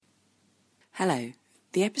Hello.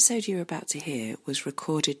 The episode you're about to hear was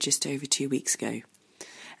recorded just over 2 weeks ago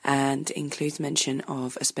and includes mention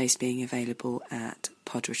of a space being available at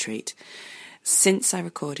Pod Retreat. Since I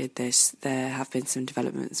recorded this, there have been some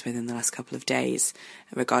developments within the last couple of days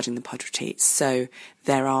regarding the Pod Retreat, so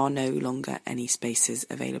there are no longer any spaces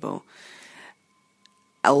available.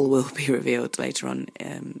 All will be revealed later on.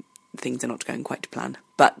 Things are not going quite to plan,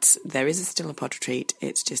 but there is still a Pod Retreat.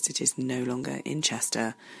 It's just it is no longer in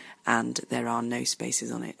Chester, and there are no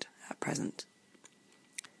spaces on it at present.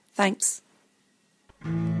 Thanks.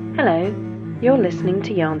 Hello, you're listening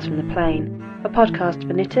to Yarns from the Plane, a podcast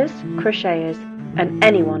for knitters, crocheters, and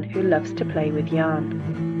anyone who loves to play with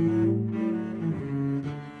yarn.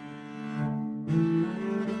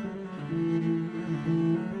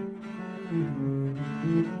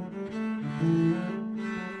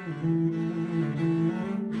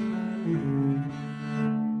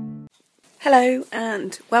 Hello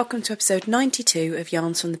and welcome to episode 92 of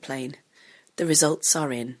Yarns from the Plane. The results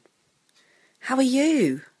are in. How are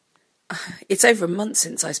you? It's over a month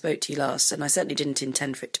since I spoke to you last, and I certainly didn't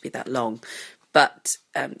intend for it to be that long, but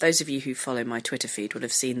those of you who follow my Twitter feed will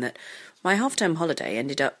have seen that my half-term holiday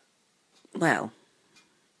ended up, well,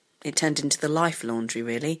 it turned into the life laundry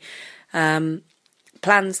really.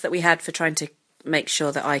 Plans that we had for trying to make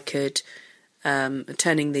sure that I could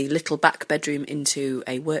turning the little back bedroom into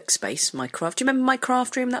a workspace, my craft. Do you remember my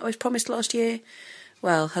craft room that was promised last year?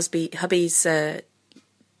 Well, hubby's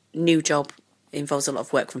new job involves a lot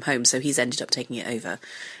of work from home, so he's ended up taking it over.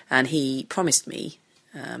 And he promised me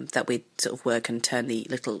that we'd sort of work and turn the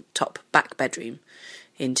little top back bedroom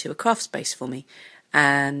into a craft space for me.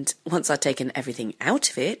 And once I'd taken everything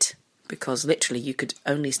out of it, because literally you could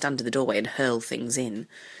only stand in the doorway and hurl things in,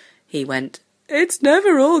 he went, "It's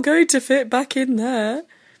never all going to fit back in there."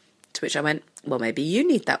 To which I went, "Well, maybe you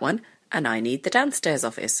need that one, and I need the downstairs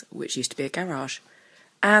office, which used to be a garage."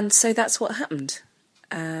 And so that's what happened.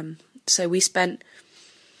 So we spent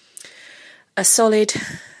a solid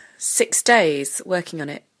 6 days working on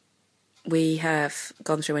it. We have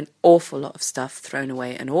gone through an awful lot of stuff, thrown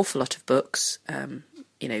away an awful lot of books,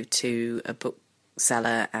 to a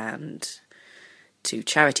bookseller and to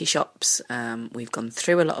charity shops. We've gone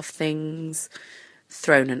through a lot of things,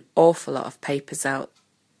 thrown an awful lot of papers out.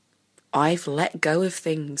 I've let go of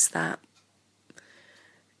things that,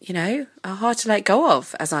 are hard to let go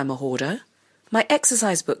of, as I'm a hoarder. My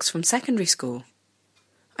exercise books from secondary school.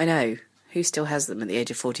 I know, who still has them at the age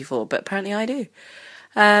of 44, but apparently I do.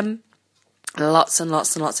 Lots and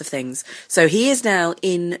lots and lots of things. So he is now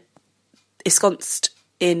ensconced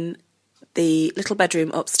in the little bedroom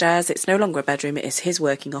upstairs. It's no longer a bedroom, it is his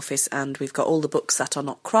working office, and we've got all the books that are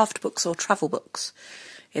not craft books or travel books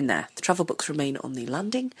in there. The travel books remain on the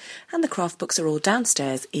landing, and the craft books are all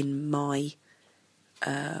downstairs in my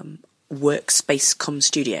workspace cum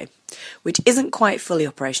studio, which isn't quite fully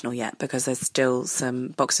operational yet because there's still some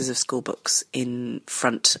boxes of school books in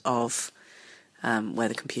front of where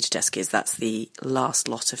the computer desk is. That's the last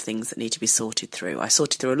lot of things that need to be sorted through. I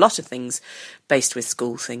sorted through a lot of things based with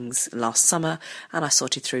school things last summer, and I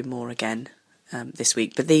sorted through more again this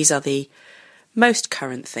week. But these are the most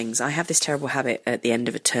current things. I have this terrible habit at the end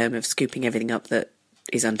of a term of scooping everything up that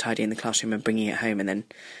is untidy in the classroom and bringing it home and then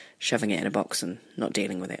shoving it in a box and not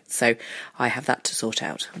dealing with it. So I have that to sort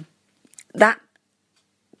out. That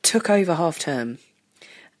took over half term,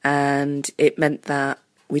 and it meant that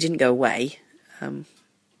we didn't go away.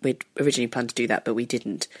 We'd originally planned to do that, but we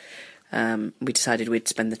didn't. We decided we'd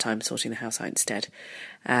spend the time sorting the house out instead.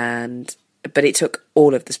 But it took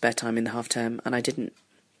all of the spare time in the half term, and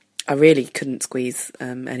I really couldn't squeeze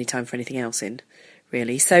any time for anything else in,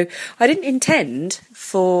 really. So I didn't intend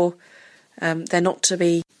for there not to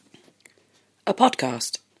be a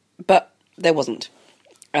podcast, but there wasn't.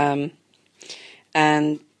 And,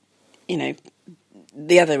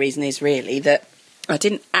 the other reason is really that I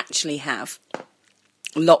didn't actually have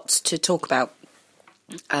lots to talk about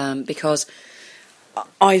because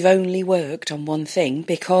I've only worked on one thing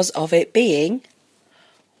because of it being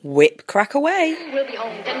Whip Crack Away. We'll be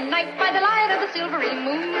home tonight by the light of the silvery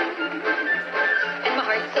moon, and my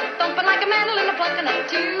heart's a thumping like a mandolin a plucking a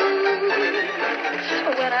tune.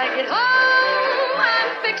 When I get home,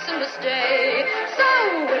 I'm fixing to stay. So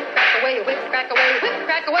whip crack away, whip crack away, whip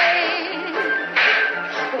crack away.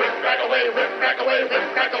 Whip crack away, whip crack away, whip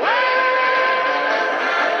crack away.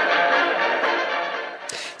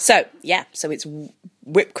 So it's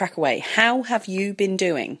Whip Crack Away. How have you been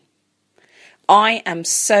doing? I am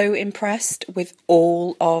so impressed with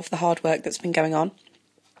all of the hard work that's been going on.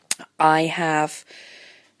 I have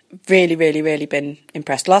really, really, really been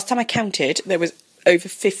impressed. Last time I counted, there was over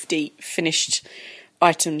 50 finished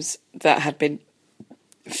items that had been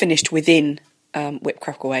finished within Whip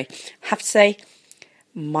Crack Away. I have to say,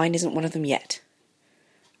 mine isn't one of them yet.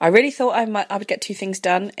 I really thought I would get 2 things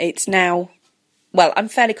done. It's now, well, I'm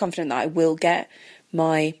fairly confident that I will get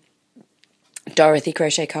my Dorothy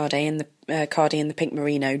crochet cardie and the cardie in the pink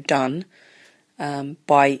merino done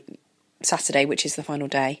by Saturday, which is the final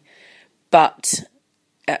day. But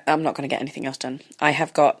I'm not going to get anything else done. I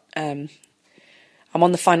have got, I'm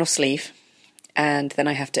on the final sleeve, and then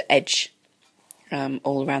I have to edge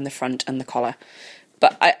all around the front and the collar.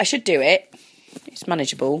 But I should do it. It's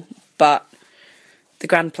manageable, but the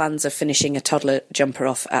grand plans of finishing a toddler jumper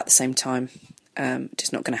off at the same time,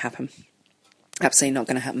 just not going to happen. Absolutely not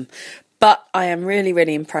going to happen. But I am really,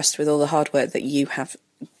 really impressed with all the hard work that you have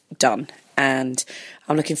done. And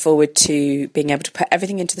I'm looking forward to being able to put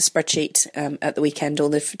everything into the spreadsheet at the weekend, all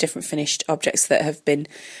the different finished objects that have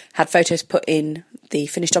had photos put in the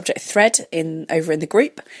finished object thread over in the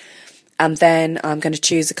group. And then I'm going to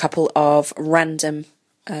choose a couple of random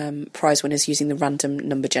prize winners using the random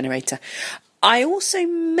number generator. I also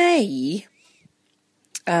may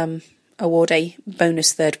award a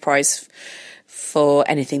bonus third prize for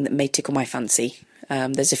anything that may tickle my fancy.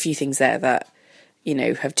 There's a few things there that,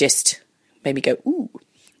 have just made me go, ooh,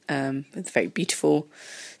 it's very beautiful.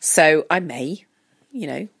 So I may,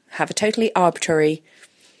 have a totally arbitrary,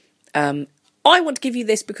 I want to give you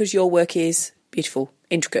this because your work is beautiful,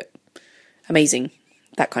 intricate, amazing,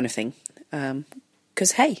 that kind of thing.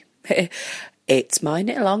 Because, hey, it's my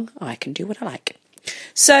knit along, I can do what I like.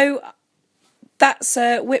 So that's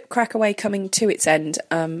Whip Crack Away coming to its end.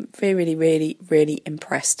 Really, really, really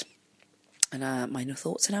impressed. And my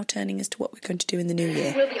thoughts are now turning as to what we're going to do in the new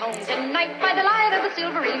year. We'll be home tonight by the light of the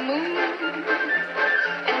silvery moon,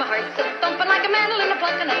 and my heart's a-thumping like a mandolin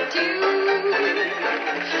a-plucking a tune.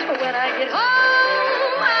 When I get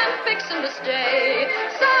home, I'm fixing to stay.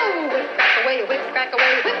 So whip crack away, whip crack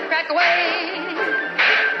away, whip crack away.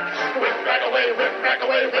 Whip crack away, whip crack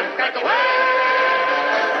away, whip crack away.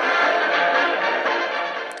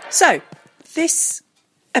 So, this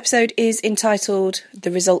episode is entitled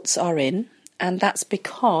The Results Are In, and that's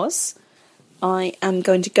because I am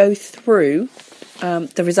going to go through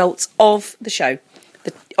the results of the show.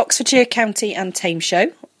 The Oxfordshire County and Tame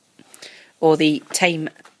show, or the Tame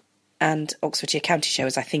and Oxfordshire County show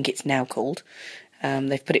as I think it's now called.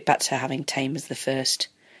 They've put it back to having Tame as the first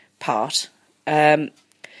part.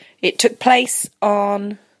 It took place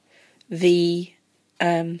on the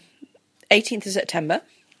 18th of September.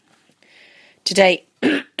 Today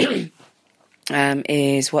is the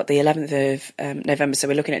 11th of November, so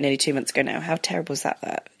we're looking at nearly 2 months ago now. How terrible is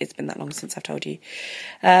that it's been that long since I've told you.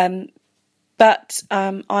 But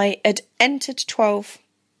I had entered 12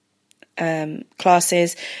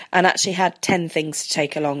 classes and actually had 10 things to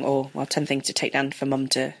take along, 10 things to take down for Mum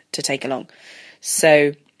to take along.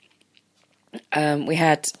 So we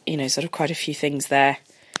had, sort of quite a few things there.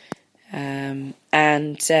 And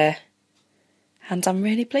I'm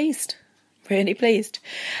really pleased. Really pleased.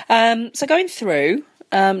 So going through,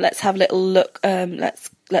 let's have a little look.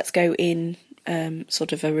 Let's go in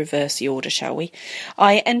sort of a reverse order, shall we?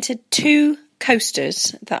 I entered 2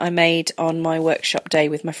 coasters that I made on my workshop day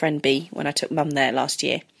with my friend B when I took Mum there last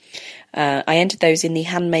year. I entered those in the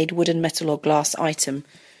handmade wooden, metal or glass item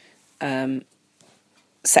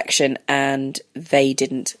section, and they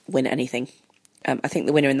didn't win anything. I think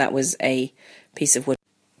the winner in that was a piece of wood.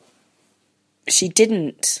 She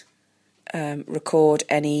didn't record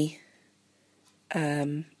any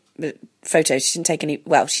photos. She didn't take any.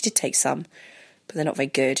 Well, she did take some, but they're not very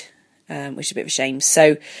good, which is a bit of a shame.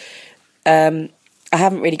 So I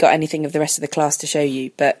haven't really got anything of the rest of the class to show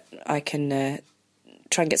you, but I can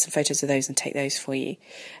try and get some photos of those and take those for you.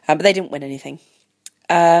 But they didn't win anything.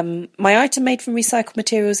 My item made from recycled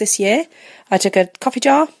materials this year, I took a coffee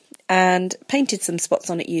jar and painted some spots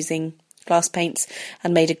on it using glass paints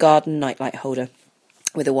and made a garden nightlight holder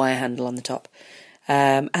with a wire handle on the top.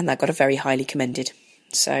 And that got a very highly commended.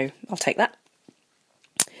 So I'll take that.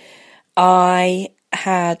 I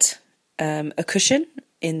had a cushion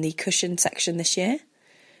in the cushion section this year.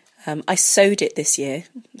 I sewed it this year.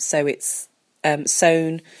 So it's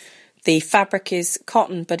sewn. The fabric is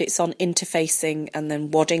cotton, but it's on interfacing and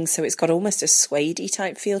then wadding. So it's got almost a suede-y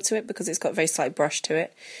type feel to it because it's got a very slight brush to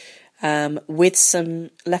it. With some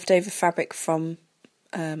leftover fabric from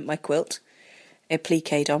my quilt.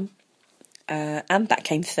 Appliqued on, and that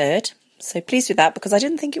came third. So pleased with that because I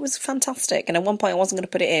didn't think it was fantastic, and at one point I wasn't going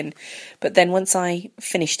to put it in, but then once I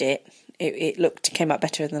finished it came out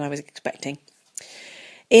better than I was expecting.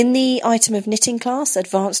 In the item of knitting class,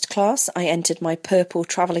 advanced class, I entered my purple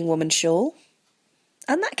travelling woman shawl,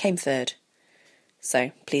 and that came third.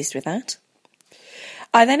 So pleased with that.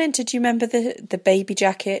 I then entered, do you remember the baby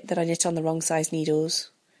jacket that I knit on the wrong size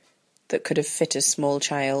needles that could have fit a small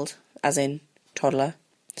child, as in toddler,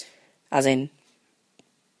 as in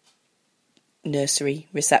nursery,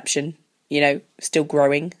 reception, still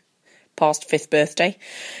growing, past 5th birthday.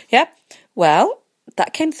 Yeah, well,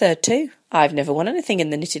 that came third too. I've never won anything in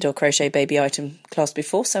the knitted or crochet baby item class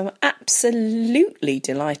before, so I'm absolutely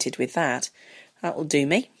delighted with that. That will do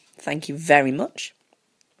me. Thank you very much.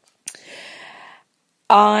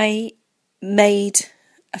 I made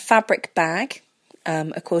a fabric bag,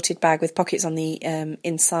 a quilted bag with pockets on the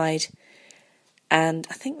inside, and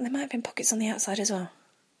I think there might have been pockets on the outside as well.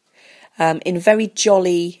 In very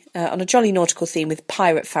jolly, on a jolly nautical theme with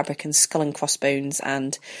pirate fabric and skull and crossbones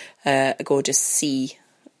and a gorgeous sea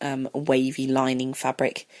wavy lining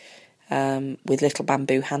fabric with little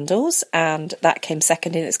bamboo handles, and that came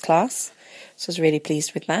second in its class, so I was really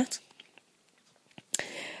pleased with that.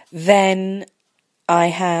 Then I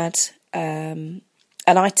had an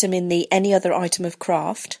item in the any other item of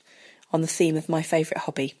craft on the theme of my favourite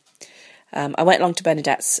hobby. I went along to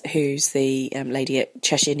Bernadette's, who's the lady at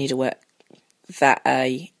Cheshire Needlework that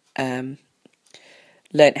I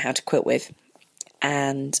learnt how to quilt with,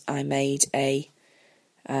 and I made a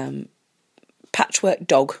patchwork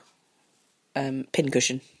dog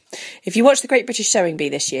pincushion. If you watch the Great British Sewing Bee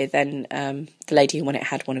this year, then the lady who won it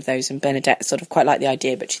had one of those, and Bernadette sort of quite liked the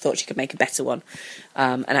idea, but she thought she could make a better one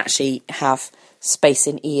and actually have space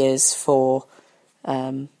in ears for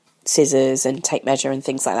scissors and tape measure and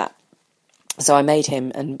things like that. So I made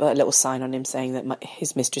him and put a little sign on him saying that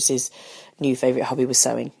his mistress's new favourite hobby was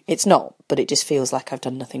sewing. It's not, but it just feels like I've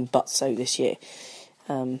done nothing but sew this year,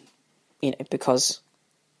 because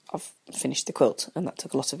I've finished the quilt and that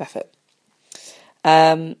took a lot of effort.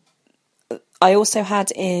 I also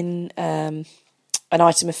had in an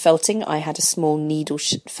item of felting, I had a small needle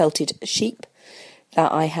felted sheep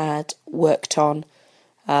that I had worked on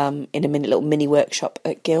in a little mini workshop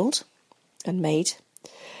at Guild and made.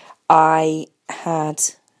 I had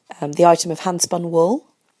the item of handspun wool.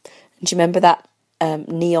 And do you remember that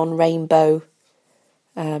neon rainbow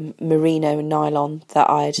merino nylon that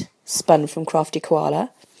I'd spun from Crafty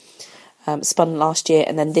Koala? Spun last year,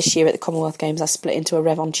 and then this year at the Commonwealth Games I split into a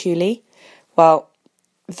Revon Tully. Well,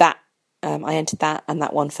 that I entered that, and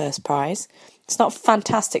that won first prize. It's not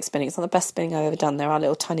fantastic spinning, it's not the best spinning I've ever done. There are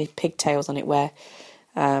little tiny pigtails on it where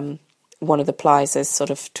one of the plies has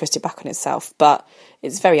sort of twisted back on itself, but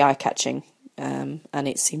it's very eye-catching, and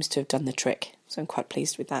it seems to have done the trick, so I'm quite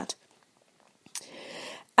pleased with that.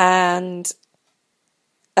 And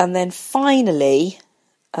then finally,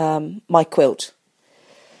 my quilt.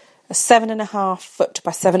 A 7.5 foot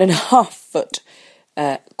by 7.5 foot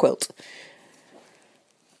quilt.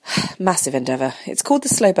 Massive endeavour. It's called the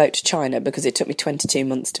Slow Boat to China because it took me 22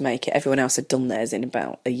 months to make it. Everyone else had done theirs in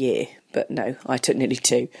about a year, but no, I took nearly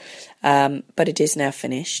 2. But it is now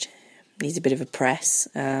finished. Needs a bit of a press,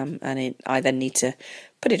 and I then need to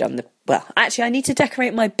put it on the... Well, actually, I need to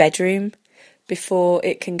decorate my bedroom before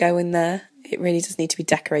it can go in there. It really does need to be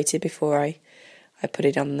decorated before I put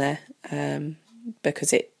it on there,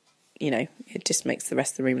 because it just makes the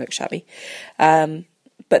rest of the room look shabby.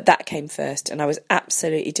 But that came first, and I was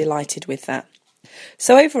absolutely delighted with that.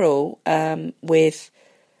 So overall, with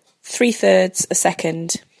 3/3, a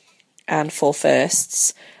second, and 4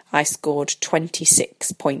 firsts, I scored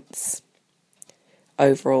 26 points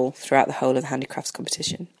overall throughout the whole of the handicrafts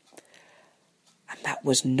competition. And that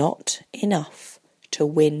was not enough to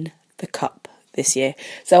win the cup this year.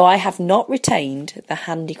 So I have not retained the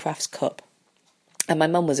Handicrafts Cup. And my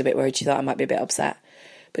mum was a bit worried. She thought I might be a bit upset.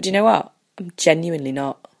 But you know what? I'm genuinely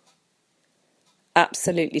not.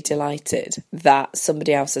 Absolutely delighted that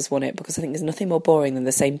somebody else has won it, because I think there's nothing more boring than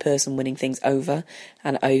the same person winning things over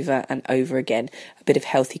and over and over again. A bit of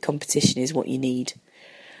healthy competition is what you need.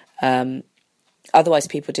 Otherwise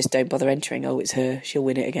people just don't bother entering. Oh, it's her, she'll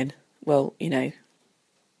win it again. Well,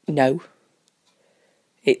 no.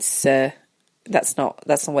 It's that's not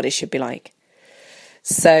what it should be like.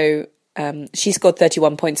 So she scored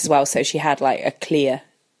 31 points as well, so she had like a clear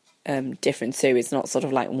difference too. It's not sort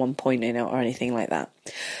of like 1 point in it or anything like that.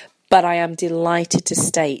 But I am delighted to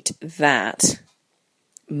state that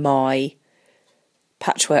my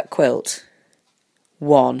patchwork quilt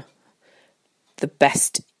won the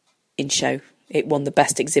best in show. It won the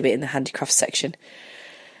best exhibit in the handicraft section,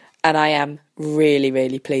 and I am really,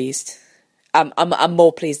 really pleased. I'm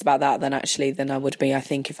more pleased about that than I would be, I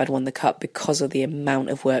think, if I'd won the cup, because of the amount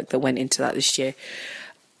of work that went into that this year.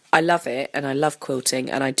 I love it, and I love quilting,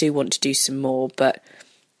 and I do want to do some more, but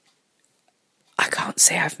I can't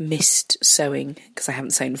say I've missed sewing, because I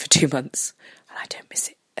haven't sewn for 2 months. and I don't miss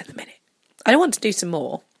it at the minute. I want to do some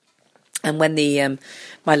more, and when the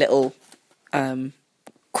my little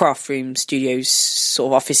craft room studios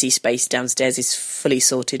sort of officey space downstairs is fully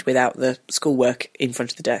sorted without the schoolwork in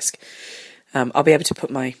front of the desk, I'll be able to put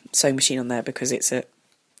my sewing machine on there, because it's a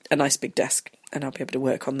nice big desk, and I'll be able to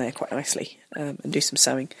work on there quite nicely and do some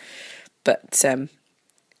sewing. But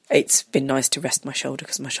it's been nice to rest my shoulder,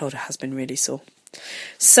 because my shoulder has been really sore.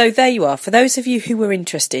 So there you are. For those of you who were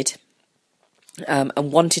interested and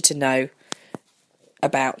wanted to know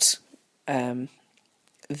about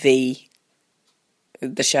the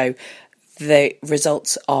show, the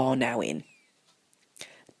results are now in.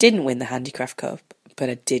 Didn't win the Handicraft Cup, but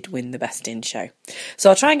I did win the Best in Show. So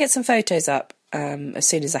I'll try and get some photos up as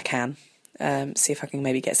soon as I can. See if I can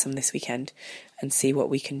maybe get some this weekend and see what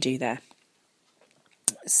we can do there.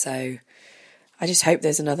 So I just hope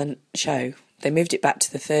there's another show. They moved it back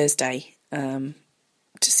to the Thursday to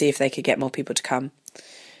see if they could get more people to come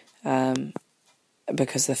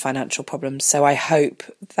because of the financial problems. So I hope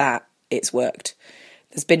that it's worked.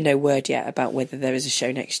 There's been no word yet about whether there is a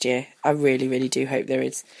show next year. I really, really do hope there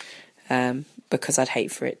is, because I'd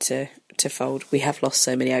hate for it to fold. We have lost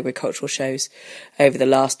so many agricultural shows over the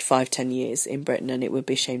last 5-10 years in Britain, and it would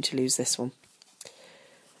be a shame to lose this one.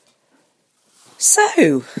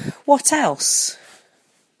 So, what else?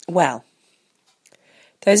 Well,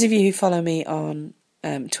 those of you who follow me on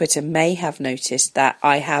Twitter may have noticed that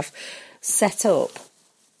I have set up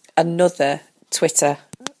another Twitter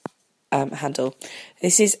handle.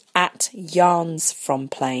 This is at Yarns from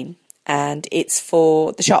Plane, and it's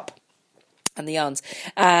for the shop and the yarns.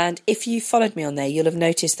 And if you followed me on there, you'll have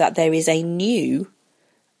noticed that there is a new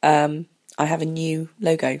I have a new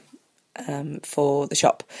logo for the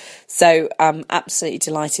shop, so I'm absolutely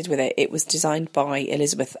delighted with it. It was designed by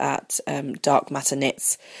Elizabeth at Dark Matter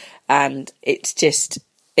Knits, and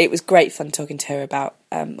it was great fun talking to her about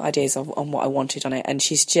ideas on what I wanted on it, and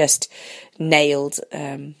she's just nailed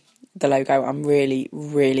the logo. I'm really,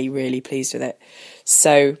 really, really pleased with it.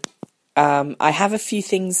 So I have a few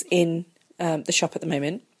things in the shop at the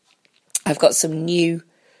moment. I've got some new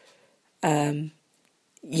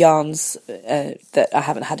yarns that I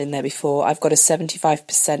haven't had in there before. I've got a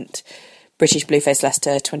 75% British Blueface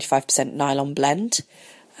Leicester, 25% nylon blend.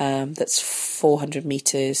 That's 400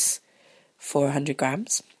 metres, 400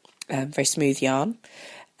 grams. Very smooth yarn.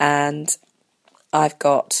 And I've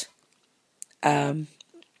got a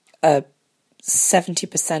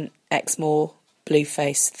 70% Exmoor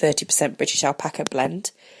Blueface, 30% British Alpaca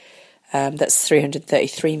blend. That's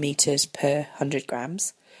 333 metres per 100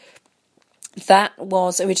 grams. That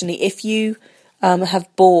was originally, if you have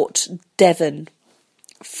bought Devon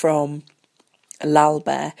from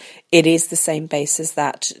Lalbert, it is the same base as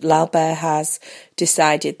that. Lalbert has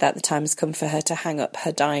decided that the time has come for her to hang up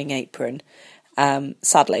her dyeing apron,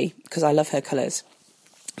 sadly, because I love her colours.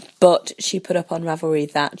 But she put up on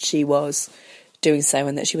Ravelry that she was doing so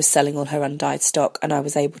and that she was selling all her undyed stock, and I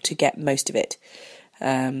was able to get most of it.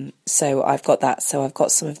 So I've got that. So I've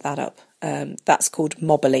got some of that up. That's called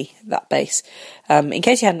Mobberley, that base. In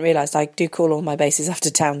case you hadn't realised, I do call all my bases after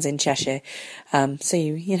towns in Cheshire. So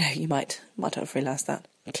you might not have realised that.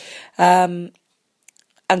 And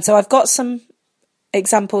so I've got some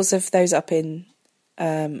examples of those up in,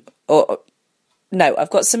 I've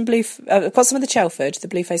got some I've got some of the Chelford, the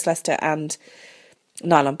Blueface Leicester and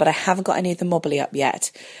nylon, but I haven't got any of the Mobberley up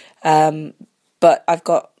yet. But I've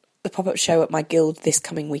got the pop-up show at my guild this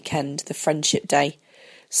coming weekend, the Friendship Day.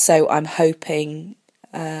 So I'm hoping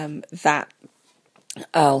that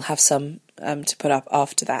I'll have some to put up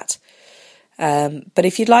after that. But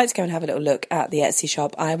if you'd like to go and have a little look at the Etsy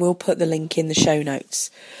shop, I will put the link in the show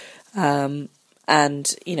notes. And,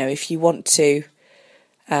 if you want to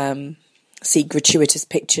see gratuitous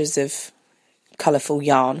pictures of colourful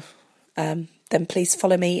yarn, then please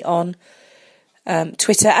follow me on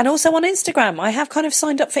Twitter and also on Instagram. I have kind of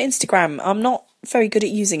signed up for Instagram. I'm not very good at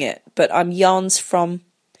using it, but I'm Yarns from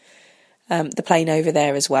the Plane over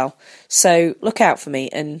there as well. So look out for me,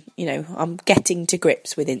 and I'm getting to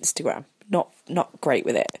grips with Instagram. Not great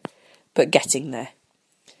with it, but getting there.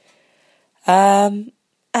 And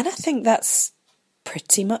I think that's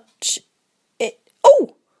pretty much it.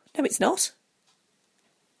 Oh, no, it's not.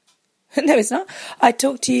 No, it's not. I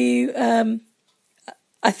talked to you,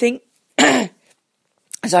 I think...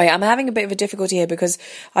 Sorry, I'm having a bit of a difficulty here because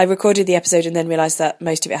I recorded the episode and then realised that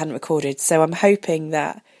most of it hadn't recorded. So I'm hoping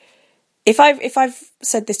that if I've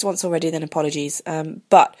said this once already, then apologies.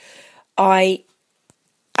 But I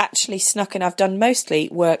actually snuck in. I've done mostly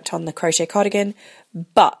worked on the crochet cardigan,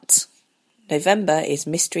 but November is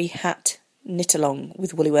Mystery Hat Knit Along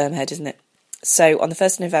with Woolly Wormhead, isn't it? So on the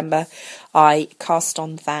 1st of November, I cast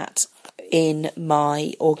on that in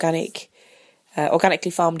my organically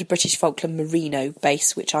farmed British Falkland Merino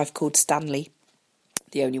base, which I've called Stanley,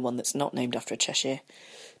 the only one that's not named after a Cheshire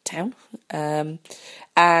town. And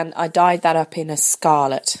I dyed that up in a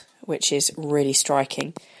scarlet, which is really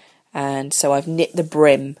striking. And so I've knit the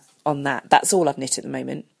brim on that. That's all I've knit at the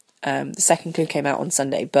moment. The second clue came out on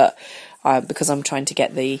Sunday, but because I'm trying to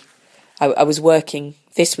get I was working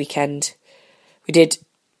this weekend. We did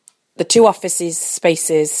the 2 offices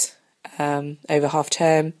spaces over half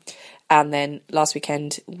term, and then last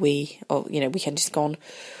weekend weekend is gone.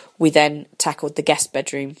 We then tackled the guest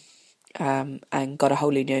bedroom and got a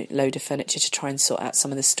whole load of furniture to try and sort out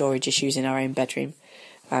some of the storage issues in our own bedroom,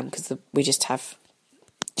 because we just have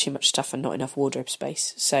too much stuff and not enough wardrobe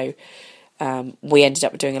space. So we ended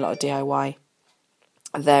up doing a lot of DIY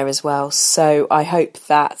there as well. So I hope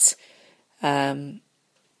that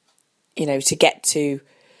to get to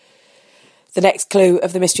the next clue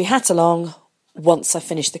of the mystery hat along once I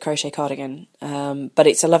finish the crochet cardigan. But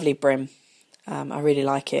it's a lovely brim. I really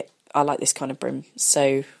like it. I like this kind of brim.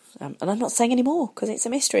 So, and I'm not saying any more because it's a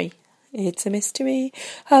mystery. It's a mystery.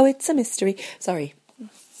 Oh, it's a mystery. Sorry.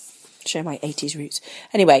 Show my 80s roots.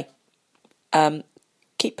 Anyway,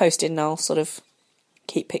 keep posting and I'll sort of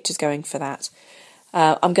keep pictures going for that.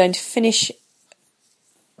 I'm going to finish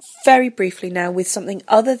very briefly now with something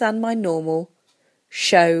other than my normal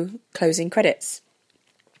show closing credits.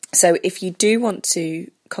 So if you do want to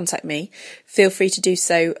contact me, feel free to do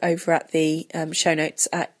so over at the show notes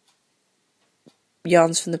at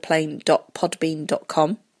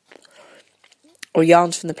yarnsfromtheplane.podbean.com or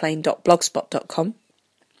yarnsfromtheplane.blogspot.com.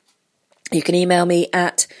 You can email me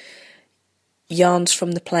at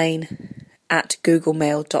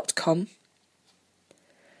yarnsfromtheplane@googlemail.com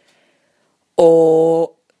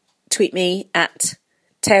or tweet me at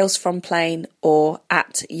talesfromplane or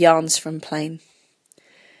at yarnsfromplane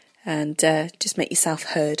and just make yourself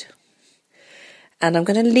heard. And I'm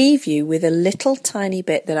going to leave you with a little tiny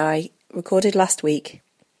bit that I recorded last week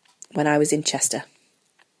when I was in Chester.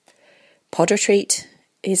 Pod Retreat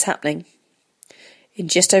is happening in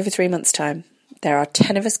just over 3 months' time. There are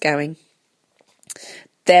 10 of us going.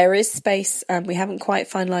 There is space. We haven't quite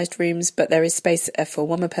finalised rooms, but there is space for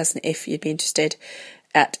one more person if you'd be interested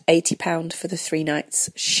at £80 for the 3 nights,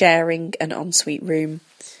 sharing an ensuite room,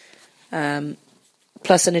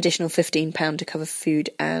 plus an additional £15 to cover food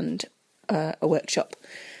and a workshop.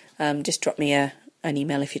 Just drop me an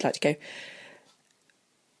email if you'd like to go.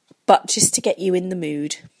 But just to get you in the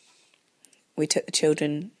mood, we took the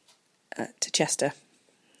children to Chester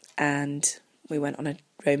and we went on a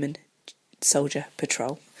Roman soldier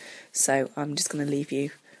patrol. So I'm just going to leave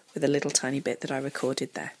you with a little tiny bit that I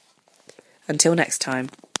recorded there. Until next time,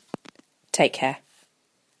 take care.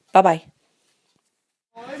 Bye-bye.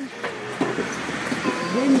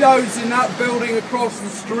 Windows in that building across the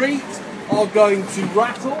street are going to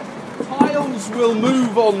rattle. Tiles will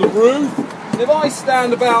move on the roof. And if I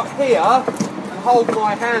stand about here and hold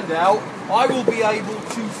my hand out, I will be able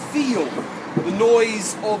to feel the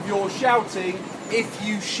noise of your shouting if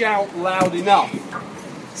you shout loud enough.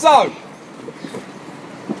 So,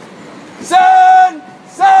 Son!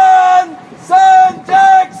 Son! Son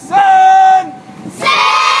Jackson!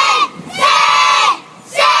 Son! Jackson!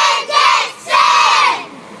 I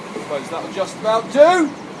suppose that'll just about do.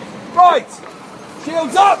 Right,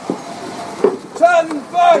 shields up, turn and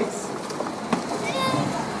face.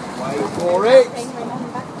 Wait for it.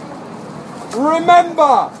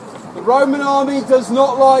 Remember, the Roman army does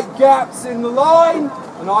not like gaps in the line,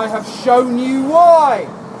 and I have shown you why.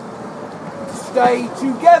 Stay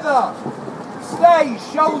together. Stay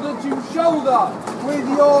shoulder to shoulder with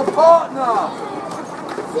your partner.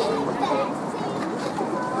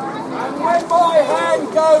 And when my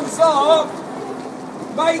hand goes up,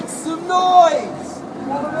 make some noise.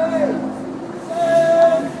 What it is.